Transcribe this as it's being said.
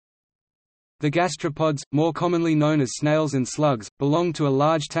The gastropods, more commonly known as snails and slugs, belong to a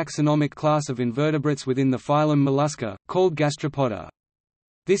large taxonomic class of invertebrates within the phylum Mollusca, called Gastropoda.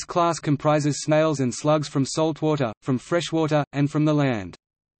 This class comprises snails and slugs from saltwater, from freshwater, and from the land.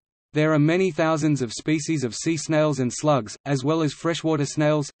 There are many thousands of species of sea snails and slugs, as well as freshwater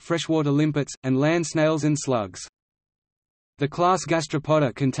snails, freshwater limpets, and land snails and slugs. The class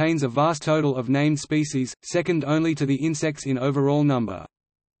Gastropoda contains a vast total of named species, second only to the insects in overall number.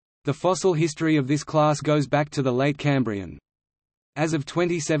 The fossil history of this class goes back to the late Cambrian. As of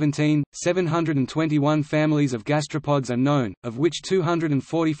 2017, 721 families of gastropods are known, of which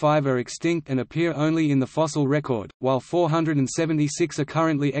 245 are extinct and appear only in the fossil record, while 476 are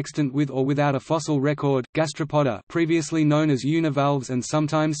currently extant with or without a fossil record. Gastropoda, previously known as univalves and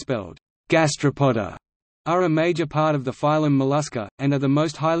sometimes spelled gastropoda, are a major part of the phylum Mollusca, and are the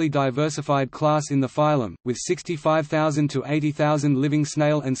most highly diversified class in the phylum, with 65,000 to 80,000 living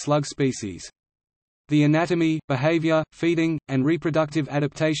snail and slug species. The anatomy, behavior, feeding, and reproductive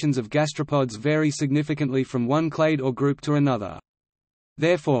adaptations of gastropods vary significantly from one clade or group to another.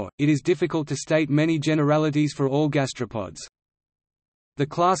 Therefore, it is difficult to state many generalities for all gastropods. The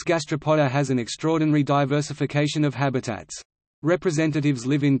class Gastropoda has an extraordinary diversification of habitats. Representatives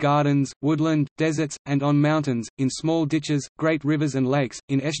live in gardens, woodland, deserts, and on mountains, in small ditches, great rivers and lakes,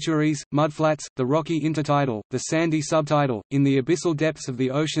 in estuaries, mudflats, the rocky intertidal, the sandy subtidal, in the abyssal depths of the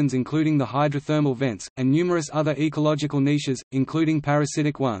oceans including the hydrothermal vents, and numerous other ecological niches, including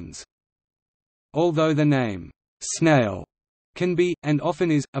parasitic ones. Although the name, snail, can be, and often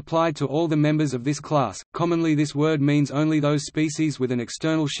is, applied to all the members of this class, commonly this word means only those species with an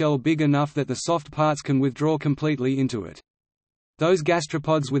external shell big enough that the soft parts can withdraw completely into it. Those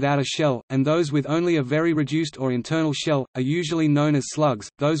gastropods without a shell, and those with only a very reduced or internal shell, are usually known as slugs.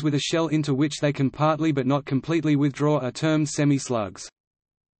 Those with a shell into which they can partly but not completely withdraw are termed semi-slugs.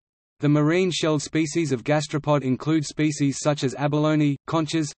 The marine shelled species of gastropod include species such as abalone,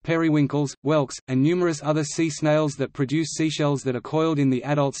 conchs, periwinkles, whelks, and numerous other sea snails that produce seashells that are coiled in the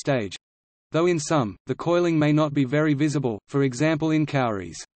adult stage, though in some, the coiling may not be very visible, for example in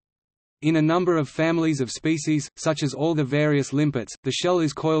cowries. In a number of families of species, such as all the various limpets, the shell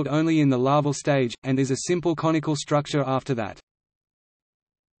is coiled only in the larval stage, and is a simple conical structure after that.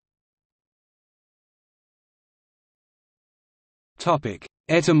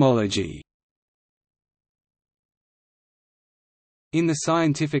 Etymology. In the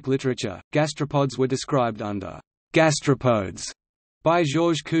scientific literature, gastropods were described under gastropodes by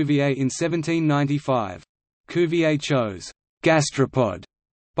Georges Cuvier in 1795. Cuvier chose gastropod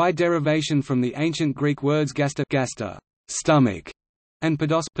by derivation from the ancient Greek words gasta stomach, and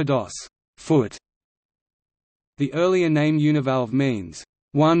podos foot. The earlier name univalve means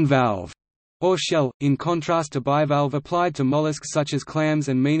one valve or shell, in contrast to bivalve applied to mollusks such as clams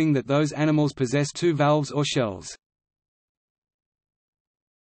and meaning that those animals possess two valves or shells.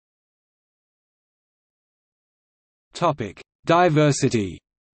 Diversity.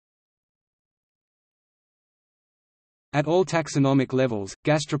 At all taxonomic levels,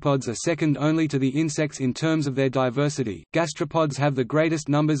 gastropods are second only to the insects in terms of their diversity. Gastropods have the greatest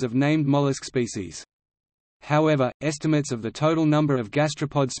numbers of named mollusk species. However, estimates of the total number of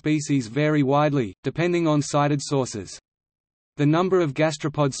gastropod species vary widely, depending on cited sources. The number of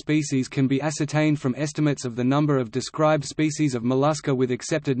gastropod species can be ascertained from estimates of the number of described species of mollusca with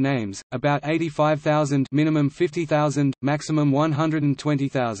accepted names, about 85,000, minimum 50,000, maximum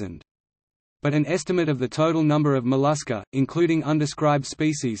 120,000. But an estimate of the total number of mollusca, including undescribed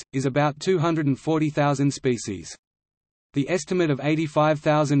species, is about 240,000 species. The estimate of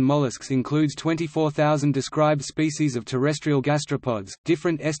 85,000 mollusks includes 24,000 described species of terrestrial gastropods.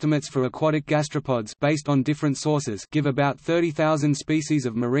 Different estimates for aquatic gastropods based on different sources give about 30,000 species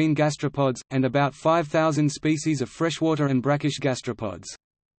of marine gastropods and about 5,000 species of freshwater and brackish gastropods.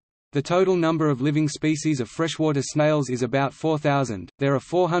 The total number of living species of freshwater snails is about 4,000. There are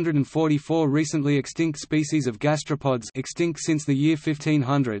 444 recently extinct species of gastropods extinct since the year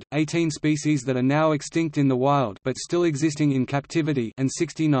 1500, 18 species that are now extinct in the wild but still existing in captivity, and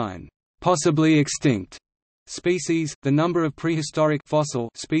 69 possibly extinct species. The number of prehistoric fossil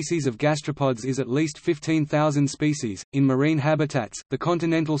species of gastropods is at least 15,000 species. In marine habitats, the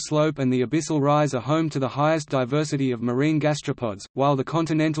continental slope and the abyssal rise are home to the highest diversity of marine gastropods, while the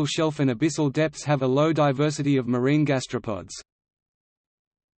continental shelf and abyssal depths have a low diversity of marine gastropods.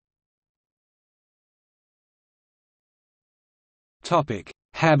 Topic: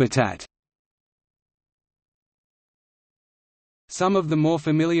 Habitat. Some of the more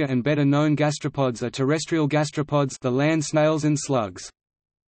familiar and better-known gastropods are terrestrial gastropods, the land snails and slugs.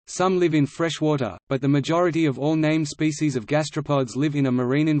 Some live in fresh water, but the majority of all named species of gastropods live in a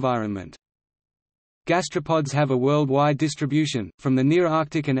marine environment. Gastropods have a worldwide distribution, from the near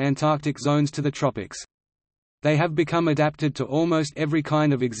Arctic and Antarctic zones to the tropics. They have become adapted to almost every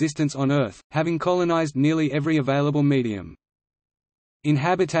kind of existence on Earth, having colonized nearly every available medium. In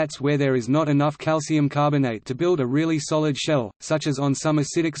habitats where there is not enough calcium carbonate to build a really solid shell, such as on some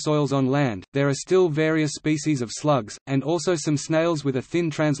acidic soils on land, there are still various species of slugs, and also some snails with a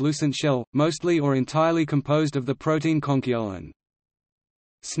thin translucent shell, mostly or entirely composed of the protein conchiolin.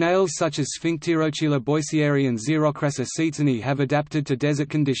 Snails such as Sphincterocula boissieri and Xerocrassa seatsoni have adapted to desert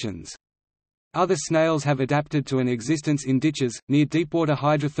conditions. Other snails have adapted to an existence in ditches, near deepwater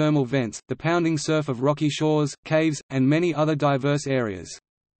hydrothermal vents, the pounding surf of rocky shores, caves, and many other diverse areas.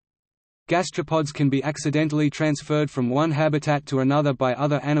 Gastropods can be accidentally transferred from one habitat to another by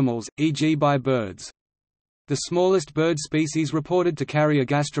other animals, e.g. by birds. The smallest bird species reported to carry a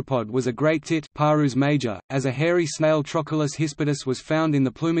gastropod was a great tit, Parus major, as a hairy snail Trochilus hispidus was found in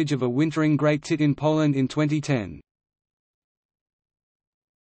the plumage of a wintering great tit in Poland in 2010.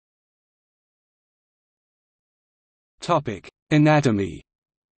 Anatomy.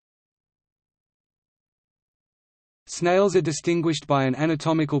 Snails are distinguished by an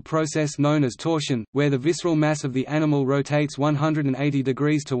anatomical process known as torsion, where the visceral mass of the animal rotates 180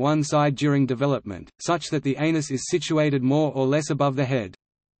 degrees to one side during development, such that the anus is situated more or less above the head.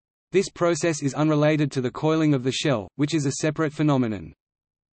 This process is unrelated to the coiling of the shell, which is a separate phenomenon.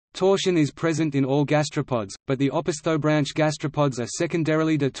 Torsion is present in all gastropods, but the opisthobranched gastropods are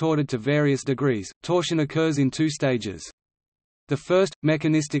secondarily detorted to various degrees. Torsion occurs in two stages. The first,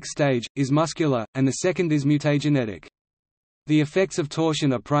 mechanistic stage, is muscular, and the second is mutagenetic. The effects of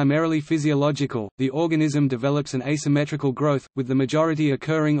torsion are primarily physiological. The organism develops an asymmetrical growth, with the majority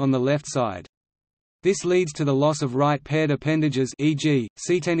occurring on the left side. This leads to the loss of right-paired appendages, e.g.,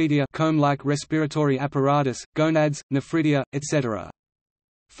 ctenidia, comb-like respiratory apparatus, gonads, nephridia, etc.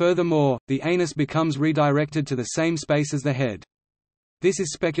 Furthermore, the anus becomes redirected to the same space as the head. This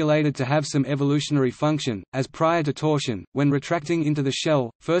is speculated to have some evolutionary function, as prior to torsion, when retracting into the shell,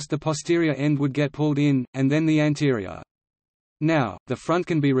 first the posterior end would get pulled in, and then the anterior. Now, the front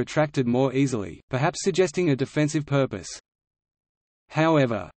can be retracted more easily, perhaps suggesting a defensive purpose.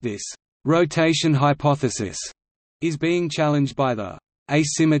 However, this rotation hypothesis is being challenged by the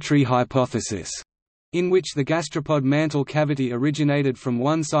asymmetry hypothesis, in which the gastropod mantle cavity originated from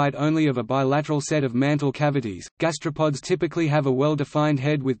one side only of a bilateral set of mantle cavities. Gastropods typically have a well-defined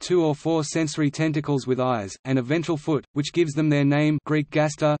head with 2 or 4 sensory tentacles with eyes, and a ventral foot, which gives them their name, Greek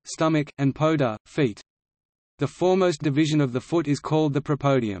gasta, stomach, and poda, feet. The foremost division of the foot is called the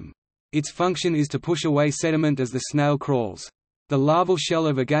propodium. Its function is to push away sediment as the snail crawls. The larval shell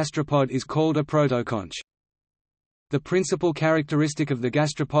of a gastropod is called a protoconch. The principal characteristic of the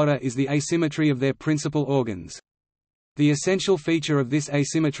gastropoda is the asymmetry of their principal organs. The essential feature of this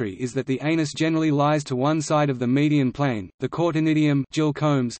asymmetry is that the anus generally lies to one side of the median plane, the cortinidium gill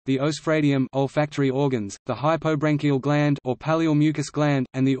combs, the osphradium olfactory organs, the hypobranchial gland or pallial mucus gland,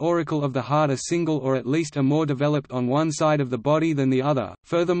 and the auricle of the heart are single or at least are more developed on one side of the body than the other.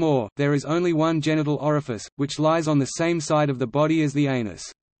 Furthermore, there is only one genital orifice, which lies on the same side of the body as the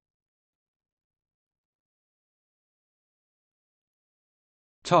anus.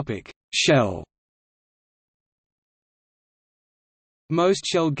 Shell. Most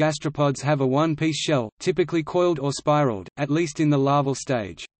shelled gastropods have a one-piece shell, typically coiled or spiraled, at least in the larval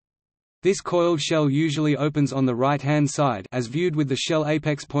stage. This coiled shell usually opens on the right-hand side as viewed with the shell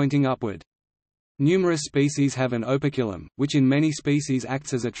apex pointing upward. Numerous species have an operculum, which in many species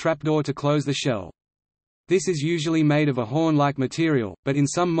acts as a trapdoor to close the shell. This is usually made of a horn-like material, but in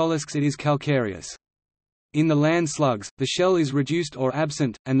some mollusks it is calcareous. In the land slugs, the shell is reduced or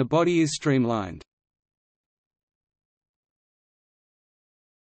absent, and the body is streamlined.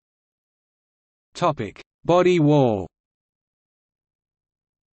 Body wall.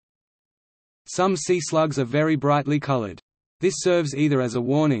 Some sea slugs are very brightly colored. This serves either as a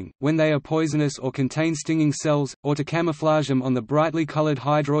warning, when they are poisonous or contain stinging cells, or to camouflage them on the brightly colored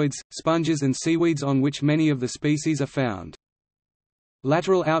hydroids, sponges and seaweeds on which many of the species are found.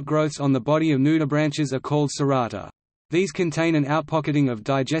 Lateral outgrowths on the body of nudibranches are called serrata. These contain an outpocketing of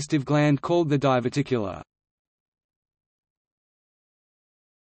digestive gland called the diverticula.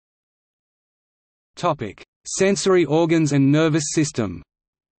 Sensory organs and nervous system.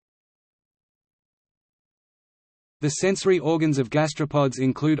 The sensory organs of gastropods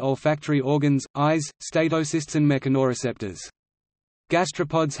include olfactory organs, eyes, statocysts and mechanoreceptors.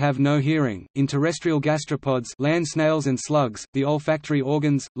 Gastropods have no hearing. In terrestrial gastropods, land snails and slugs, the olfactory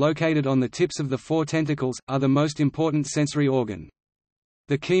organs, located on the tips of the 4 tentacles, are the most important sensory organ.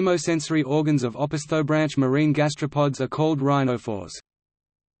 The chemosensory organs of opisthobranched marine gastropods are called rhinophores.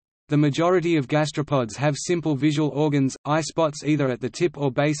 The majority of gastropods have simple visual organs, eye spots either at the tip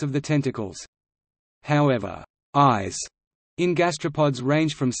or base of the tentacles. However, eyes in gastropods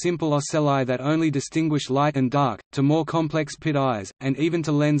range from simple ocelli that only distinguish light and dark, to more complex pit eyes, and even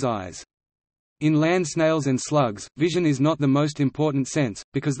to lens eyes. In land snails and slugs, vision is not the most important sense,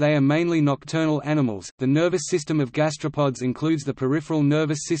 because they are mainly nocturnal animals. The nervous system of gastropods includes the peripheral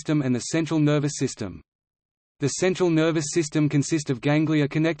nervous system and the central nervous system. The central nervous system consists of ganglia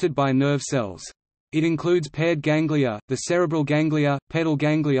connected by nerve cells. It includes paired ganglia, the cerebral ganglia, pedal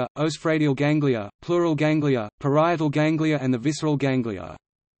ganglia, osphradial ganglia, pleural ganglia, parietal ganglia and the visceral ganglia.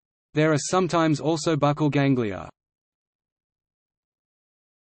 There are sometimes also buccal ganglia.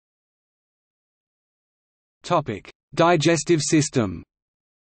 Digestive system.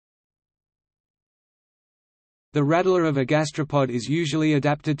 The radula of a gastropod is usually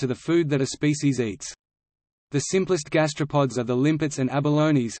adapted to the food that a species eats. The simplest gastropods are the limpets and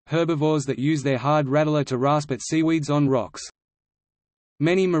abalones, herbivores that use their hard radula to rasp at seaweeds on rocks.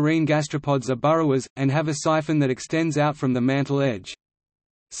 Many marine gastropods are burrowers, and have a siphon that extends out from the mantle edge.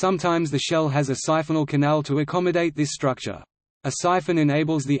 Sometimes the shell has a siphonal canal to accommodate this structure. A siphon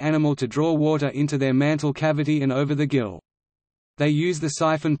enables the animal to draw water into their mantle cavity and over the gill. They use the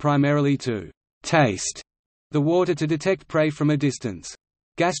siphon primarily to taste the water to detect prey from a distance.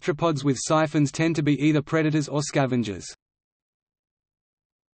 Gastropods with siphons tend to be either predators or scavengers.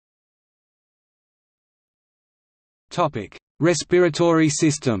 Respiratory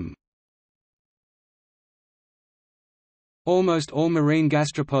system. Almost all marine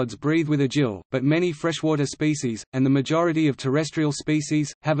gastropods breathe with a gill, but many freshwater species, and the majority of terrestrial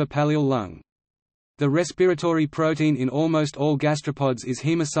species, have a pallial lung. The respiratory protein in almost all gastropods is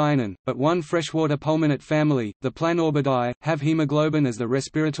hemocyanin, but one freshwater pulmonate family, the Planorbidae, have hemoglobin as the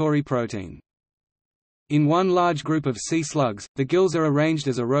respiratory protein. In one large group of sea slugs, the gills are arranged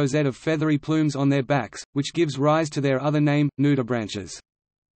as a rosette of feathery plumes on their backs, which gives rise to their other name, nudibranches.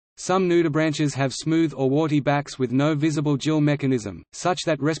 Some nudibranches have smooth or warty backs with no visible gill mechanism, such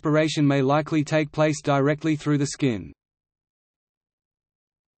that respiration may likely take place directly through the skin.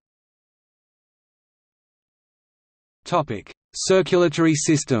 Circulatory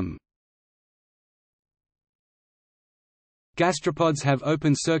system. Gastropods have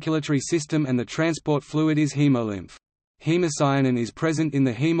open circulatory system and the transport fluid is hemolymph. Hemocyanin is present in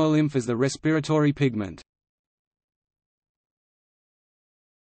the hemolymph as the respiratory pigment.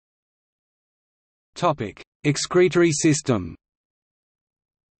 Excretory system.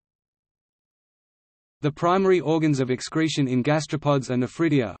 The primary organs of excretion in gastropods are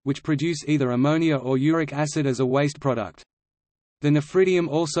nephridia, which produce either ammonia or uric acid as a waste product. The nephridium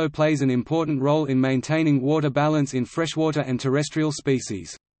also plays an important role in maintaining water balance in freshwater and terrestrial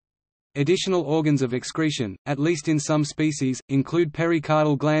species. Additional organs of excretion, at least in some species, include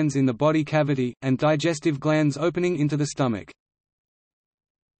pericardial glands in the body cavity, and digestive glands opening into the stomach.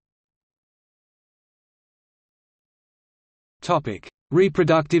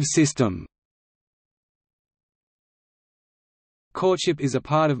 Reproductive system. Courtship is a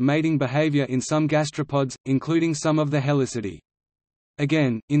part of mating behavior in some gastropods, including some of the Helicidae.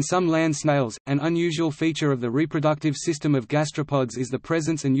 Again, in some land snails, an unusual feature of the reproductive system of gastropods is the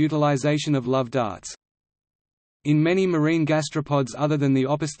presence and utilization of love darts. In many marine gastropods other than the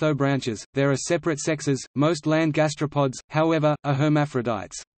opisthodobranches, there are separate sexes. Most land gastropods, however, are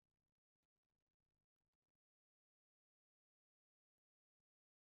hermaphrodites.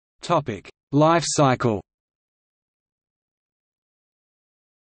 Life cycle.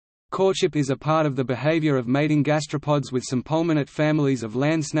 Courtship is a part of the behavior of mating gastropods with some pulmonate families of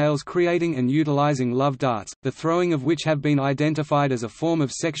land snails creating and utilizing love darts, the throwing of which have been identified as a form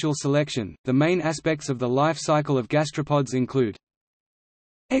of sexual selection. The main aspects of the life cycle of gastropods include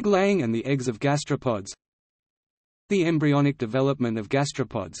egg laying and the eggs of gastropods, the embryonic development of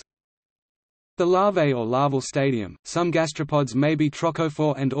gastropods, the larvae or larval stadium. Some gastropods may be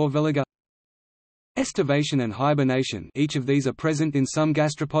trochophore and or veliger. Estivation and hibernation, each of these are present in some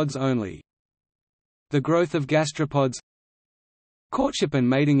gastropods only. The growth of gastropods. Courtship and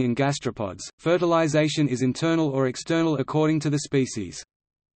mating in gastropods. Fertilization is internal or external according to the species.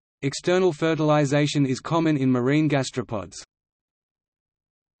 External fertilization is common in marine gastropods.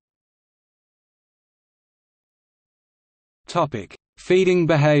 Feeding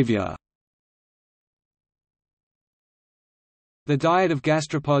behavior. The diet of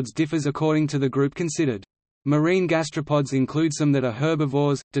gastropods differs according to the group considered. Marine gastropods include some that are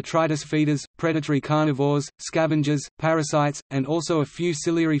herbivores, detritus feeders, predatory carnivores, scavengers, parasites, and also a few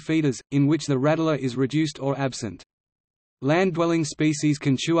ciliary feeders, in which the radula is reduced or absent. Land-dwelling species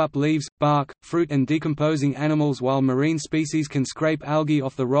can chew up leaves, bark, fruit and decomposing animals, while marine species can scrape algae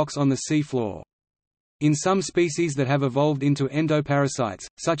off the rocks on the sea floor. In some species that have evolved into endoparasites,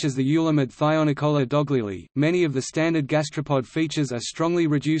 such as the Eulemid Thionicola doglili, many of the standard gastropod features are strongly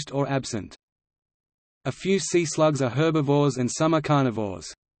reduced or absent. A few sea slugs are herbivores and some are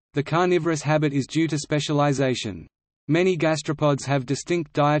carnivores. The carnivorous habit is due to specialization. Many gastropods have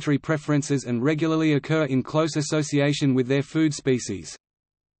distinct dietary preferences and regularly occur in close association with their food species.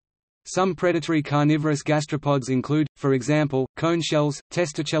 Some predatory carnivorous gastropods include, for example, cone shells,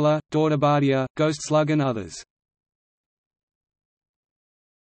 Testacella, Dordabardia, ghost slug and others.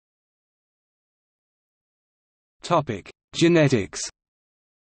 Genetics.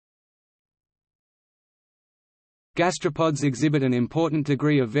 Gastropods exhibit an important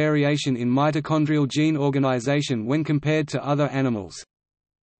degree of variation in mitochondrial gene organization when compared to other animals.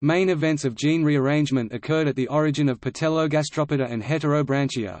 Main events of gene rearrangement occurred at the origin of Patelogastropoda and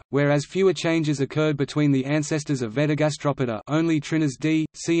Heterobranchia, whereas fewer changes occurred between the ancestors of Vetagastropoda, only trinas D,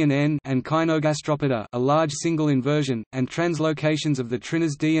 C and N, and Kynogastropoda, a large single inversion, and translocations of the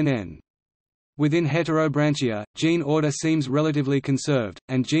trinas D and N. Within Heterobranchia, gene order seems relatively conserved,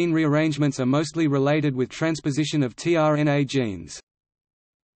 and gene rearrangements are mostly related with transposition of tRNA genes.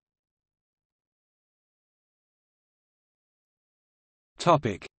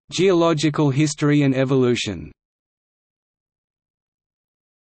 Geological history and evolution.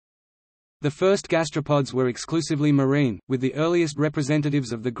 The first gastropods were exclusively marine, with the earliest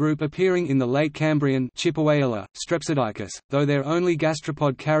representatives of the group appearing in the late Cambrian Chippewaella, Strepsodicus, though their only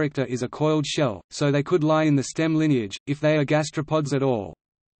gastropod character is a coiled shell, so they could lie in the stem lineage, if they are gastropods at all.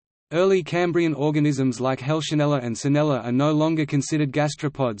 Early Cambrian organisms like Helchinella and Sinella are no longer considered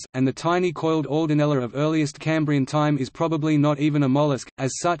gastropods, and the tiny coiled Aldanella of earliest Cambrian time is probably not even a mollusk.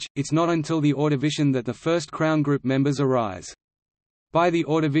 As such, it's not until the Ordovician that the first crown group members arise. By the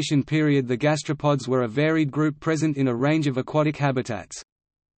Ordovician period, the gastropods were a varied group present in a range of aquatic habitats.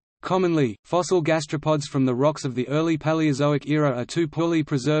 Commonly, fossil gastropods from the rocks of the early Paleozoic era are too poorly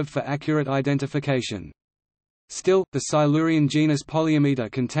preserved for accurate identification. Still, the Silurian genus Polyameta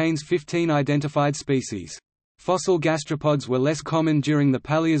contains 15 identified species. Fossil gastropods were less common during the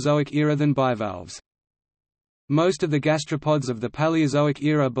Paleozoic era than bivalves. Most of the gastropods of the Paleozoic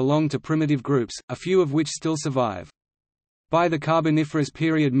era belong to primitive groups, a few of which still survive. By the Carboniferous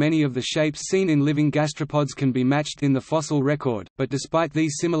period, many of the shapes seen in living gastropods can be matched in the fossil record, but despite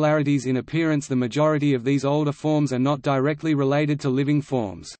these similarities in appearance, the majority of these older forms are not directly related to living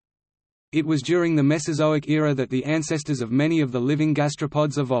forms. It was during the Mesozoic era that the ancestors of many of the living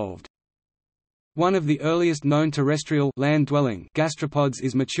gastropods evolved. One of the earliest known terrestrial land-dwelling gastropods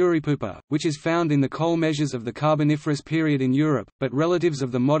is Maturipupa, which is found in the coal measures of the Carboniferous period in Europe, but relatives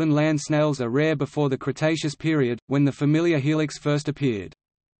of the modern land snails are rare before the Cretaceous period, when the familiar helix first appeared.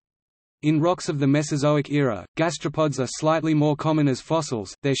 In rocks of the Mesozoic era, gastropods are slightly more common as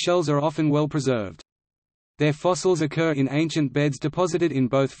fossils, their shells are often well preserved. Their fossils occur in ancient beds deposited in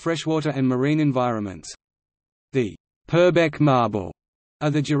both freshwater and marine environments. The Purbeck marble are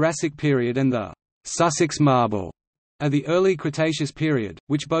the Jurassic period, and the Sussex marble are the early Cretaceous period,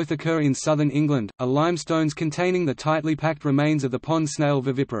 which both occur in southern England, are limestones containing the tightly packed remains of the pond snail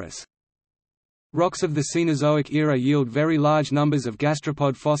viviparous. Rocks of the Cenozoic era yield very large numbers of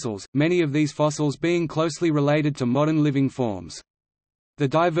gastropod fossils, many of these fossils being closely related to modern living forms. The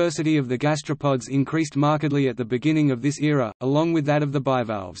diversity of the gastropods increased markedly at the beginning of this era, along with that of the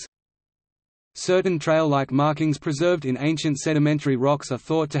bivalves. Certain trail-like markings preserved in ancient sedimentary rocks are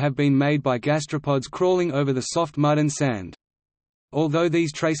thought to have been made by gastropods crawling over the soft mud and sand. Although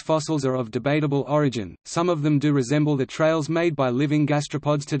these trace fossils are of debatable origin, some of them do resemble the trails made by living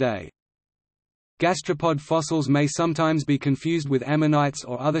gastropods today. Gastropod fossils may sometimes be confused with ammonites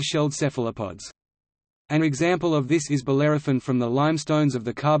or other shelled cephalopods. An example of this is Bellerophon from the limestones of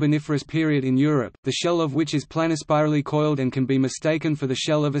the Carboniferous period in Europe, the shell of which is planispirally coiled and can be mistaken for the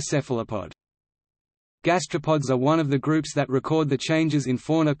shell of a cephalopod. Gastropods are one of the groups that record the changes in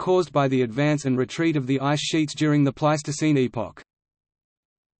fauna caused by the advance and retreat of the ice sheets during the Pleistocene epoch.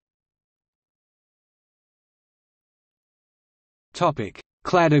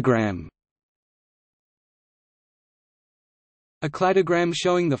 Cladogram. A cladogram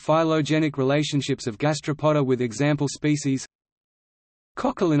showing the phylogenetic relationships of Gastropoda with example species.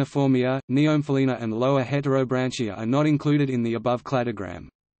 Coccoliniformia, Neomphalina and lower Heterobranchia are not included in the above cladogram.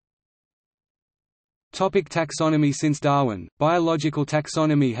 Taxonomy. Since Darwin, biological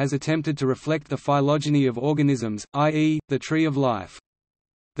taxonomy has attempted to reflect the phylogeny of organisms, i.e., the tree of life.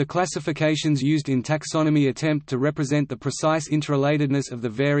 The classifications used in taxonomy attempt to represent the precise interrelatedness of the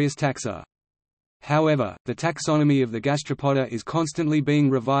various taxa. However, the taxonomy of the Gastropoda is constantly being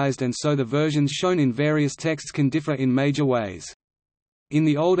revised, and so the versions shown in various texts can differ in major ways. In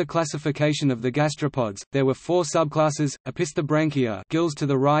the older classification of the gastropods, there were 4 subclasses: Opisthabranchia, gills to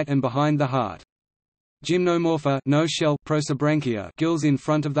the right and behind the heart; Gymnomorpha, no shell, Prosobranchia, gills in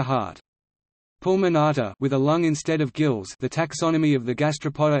front of the heart; Pulmonata, with a lung instead of gills. The taxonomy of the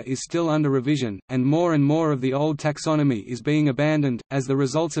Gastropoda is still under revision, and more of the old taxonomy is being abandoned, as the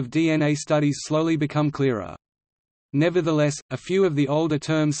results of DNA studies slowly become clearer. Nevertheless, a few of the older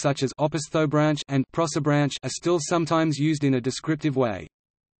terms such as opisthabranch and prosobranch are still sometimes used in a descriptive way.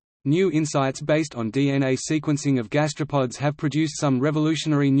 New insights based on DNA sequencing of gastropods have produced some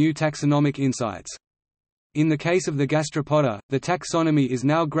revolutionary new taxonomic insights. In the case of the Gastropoda, the taxonomy is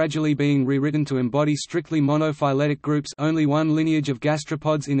now gradually being rewritten to embody strictly monophyletic groups, only one lineage of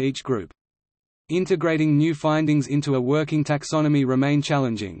gastropods in each group. Integrating new findings into a working taxonomy remain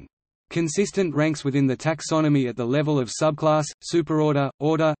challenging. Consistent ranks within the taxonomy at the level of subclass, superorder,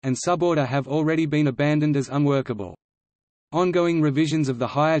 order, and suborder have already been abandoned as unworkable. Ongoing revisions of the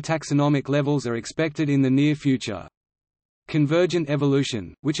higher taxonomic levels are expected in the near future. Convergent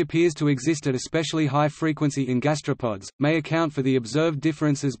evolution, which appears to exist at especially high frequency in gastropods, may account for the observed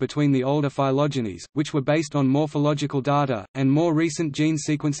differences between the older phylogenies, which were based on morphological data, and more recent gene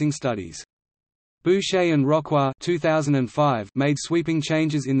sequencing studies. Boucher and Rocroy 2005 made sweeping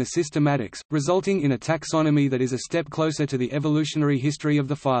changes in the systematics, resulting in a taxonomy that is a step closer to the evolutionary history of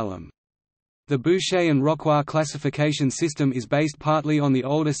the phylum. The Boucher and Rocroy classification system is based partly on the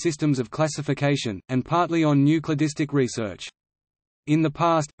older systems of classification, and partly on new cladistic research. In the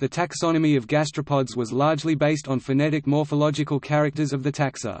past, the taxonomy of gastropods was largely based on phonetic morphological characters of the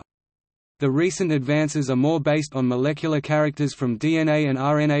taxa. The recent advances are more based on molecular characters from DNA and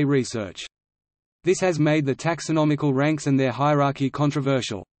RNA research. This has made the taxonomical ranks and their hierarchy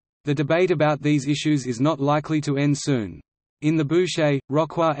controversial. The debate about these issues is not likely to end soon. In the Boucher,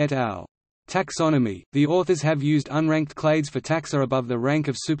 Rocroy et al. Taxonomy, the authors have used unranked clades for taxa above the rank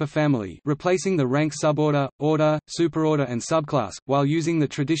of superfamily, replacing the rank suborder, order, superorder and subclass, while using the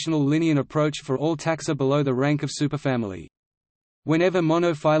traditional Linnean approach for all taxa below the rank of superfamily. Whenever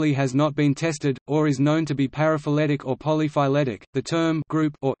monophyly has not been tested, or is known to be paraphyletic or polyphyletic, the term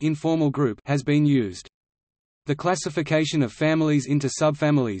group or informal group has been used. The classification of families into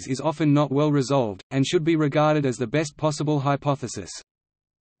subfamilies is often not well resolved, and should be regarded as the best possible hypothesis.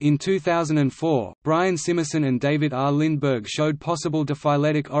 In 2004, Brian Simerson and David R. Lindberg showed possible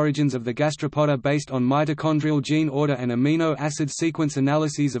diphyletic origins of the gastropoda based on mitochondrial gene order and amino acid sequence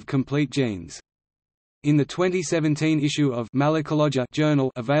analyses of complete genes. In the 2017 issue of Malacologia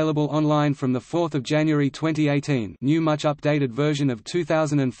Journal, available online from 4 January 2018, new much updated version of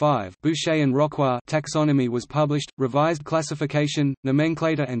 2005 Boucher and Rocroy taxonomy was published, revised classification,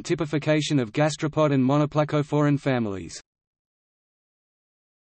 nomenclature and typification of gastropod and monoplacophoran families.